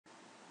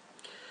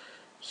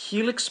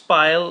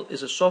HelixPile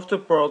is a software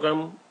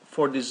program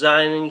for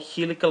designing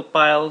helical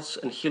piles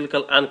and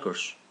helical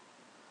anchors.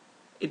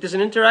 It is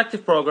an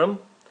interactive program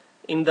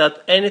in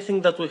that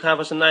anything that we have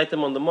as an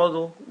item on the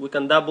model, we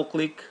can double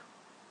click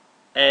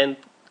and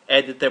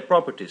edit their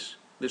properties.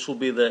 This will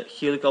be the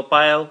helical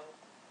pile,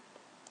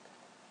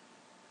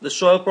 the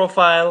soil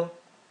profile,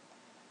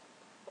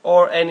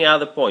 or any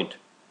other point,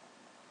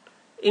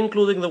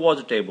 including the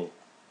water table.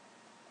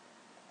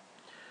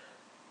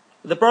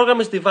 The program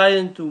is divided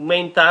into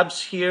main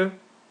tabs here.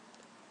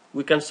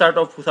 We can start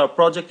off with our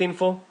project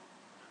info,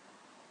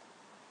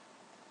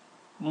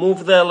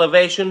 move the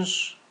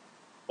elevations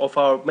of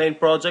our main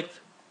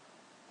project,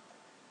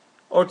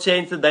 or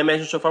change the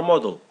dimensions of our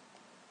model.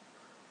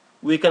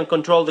 We can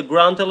control the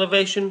ground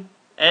elevation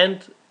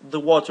and the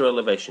water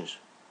elevations.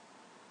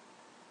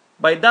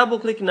 By double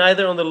clicking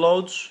either on the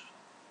loads,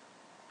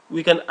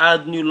 we can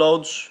add new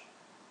loads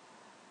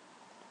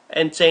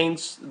and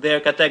change their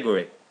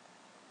category.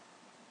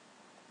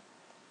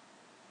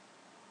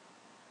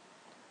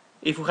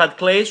 If we had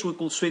clays, we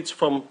could switch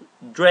from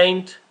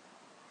drained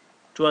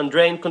to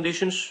undrained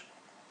conditions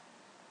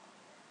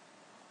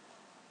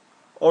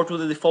or to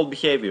the default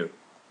behavior.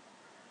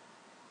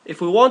 If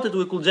we wanted,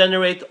 we could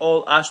generate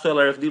all ASTO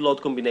LRFD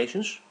load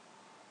combinations.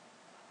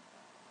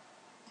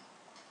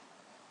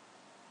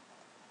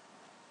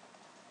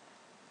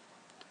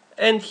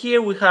 And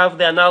here we have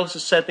the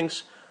analysis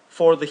settings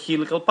for the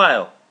helical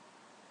pile.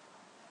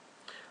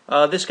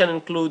 This can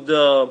include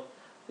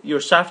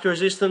your shaft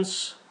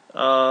resistance,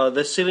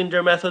 the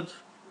cylinder method,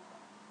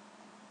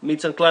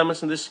 meets and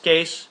climates in this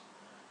case,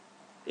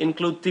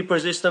 include tip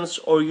resistance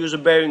or use a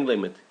bearing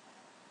limit.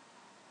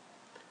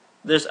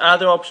 There's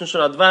other options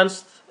on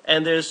advanced,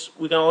 and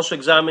we can also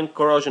examine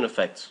corrosion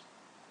effects.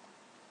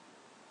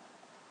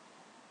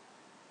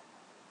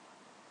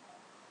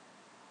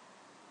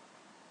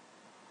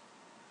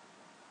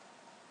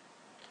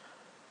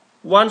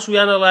 Once we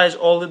analyze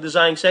all the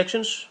design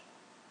sections,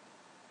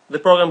 the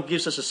program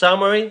gives us a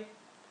summary.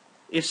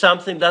 If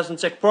something doesn't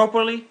check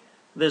properly,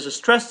 there's a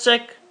stress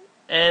check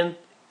and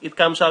it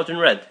comes out in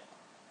red.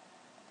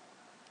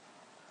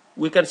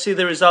 We can see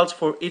the results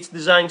for each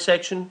design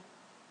section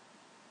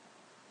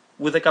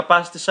with the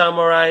capacity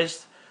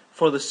summarized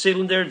for the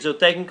cylinder,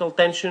 geotechnical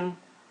tension,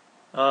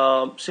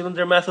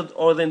 cylinder method,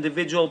 or the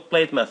individual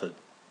plate method.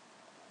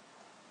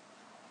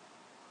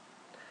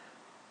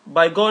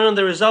 By going on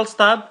the results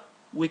tab,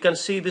 we can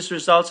see these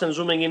results and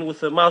zooming in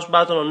with the mouse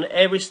button on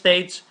every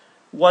stage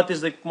what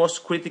is the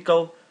most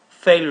critical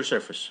failure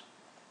surface.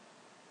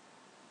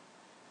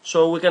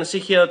 So we can see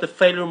here that the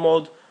failure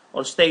mode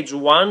on stage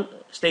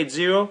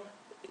 0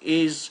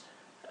 is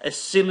a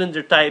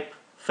cylinder type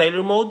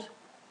failure mode.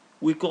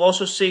 We could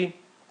also see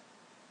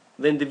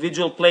the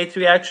individual plate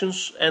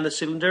reactions and the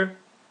cylinder,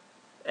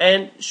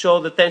 and show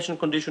the tension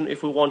condition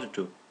if we wanted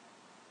to.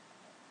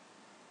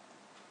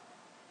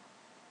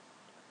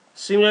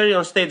 Similarly,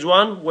 on stage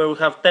 1, where we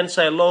have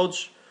tensile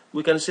loads,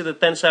 we can see the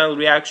tensile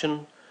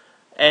reaction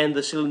and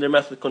the cylinder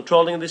method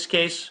controlling in this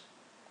case.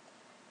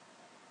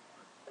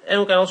 And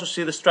we can also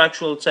see the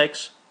structural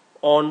checks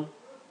on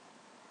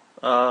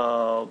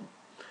the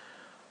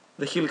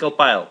helical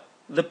pile.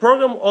 The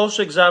program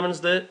also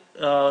examines the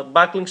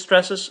backlink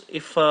stresses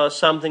if a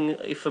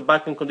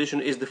backlink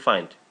condition is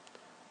defined.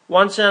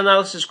 Once the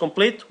analysis is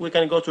complete, we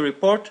can go to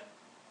report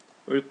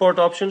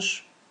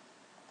options,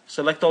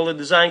 select all the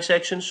design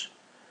sections,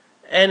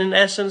 and in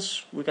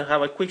essence we can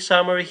have a quick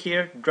summary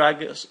here,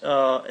 drag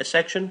a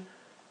section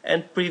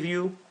and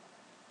preview.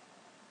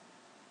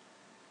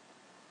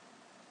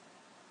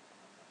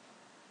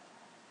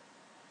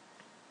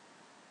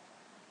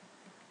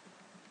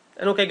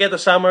 And we can get a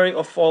summary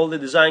of all the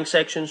design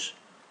sections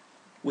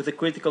with the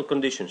critical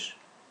conditions.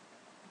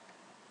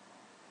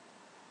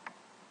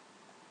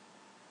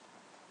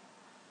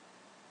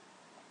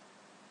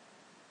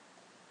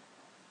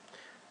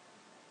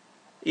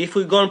 If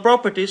we go on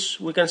properties,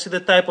 we can see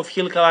the type of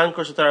helical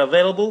anchors that are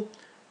available.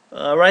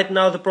 Right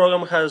now the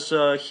program has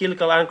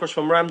helical anchors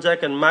from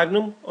RAMJACK and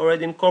Magnum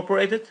already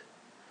incorporated,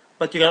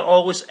 but you can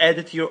always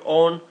edit your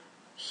own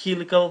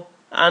helical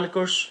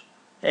anchors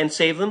and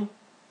save them.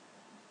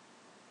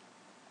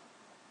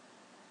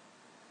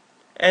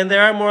 And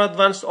there are more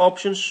advanced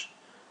options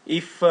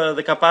if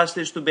the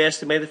capacity is to be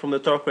estimated from the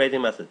torque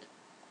rating method.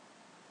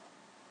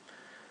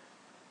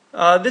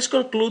 This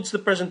concludes the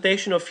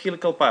presentation of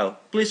helical pile.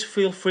 Please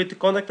feel free to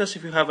contact us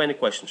if you have any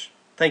questions.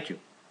 Thank you.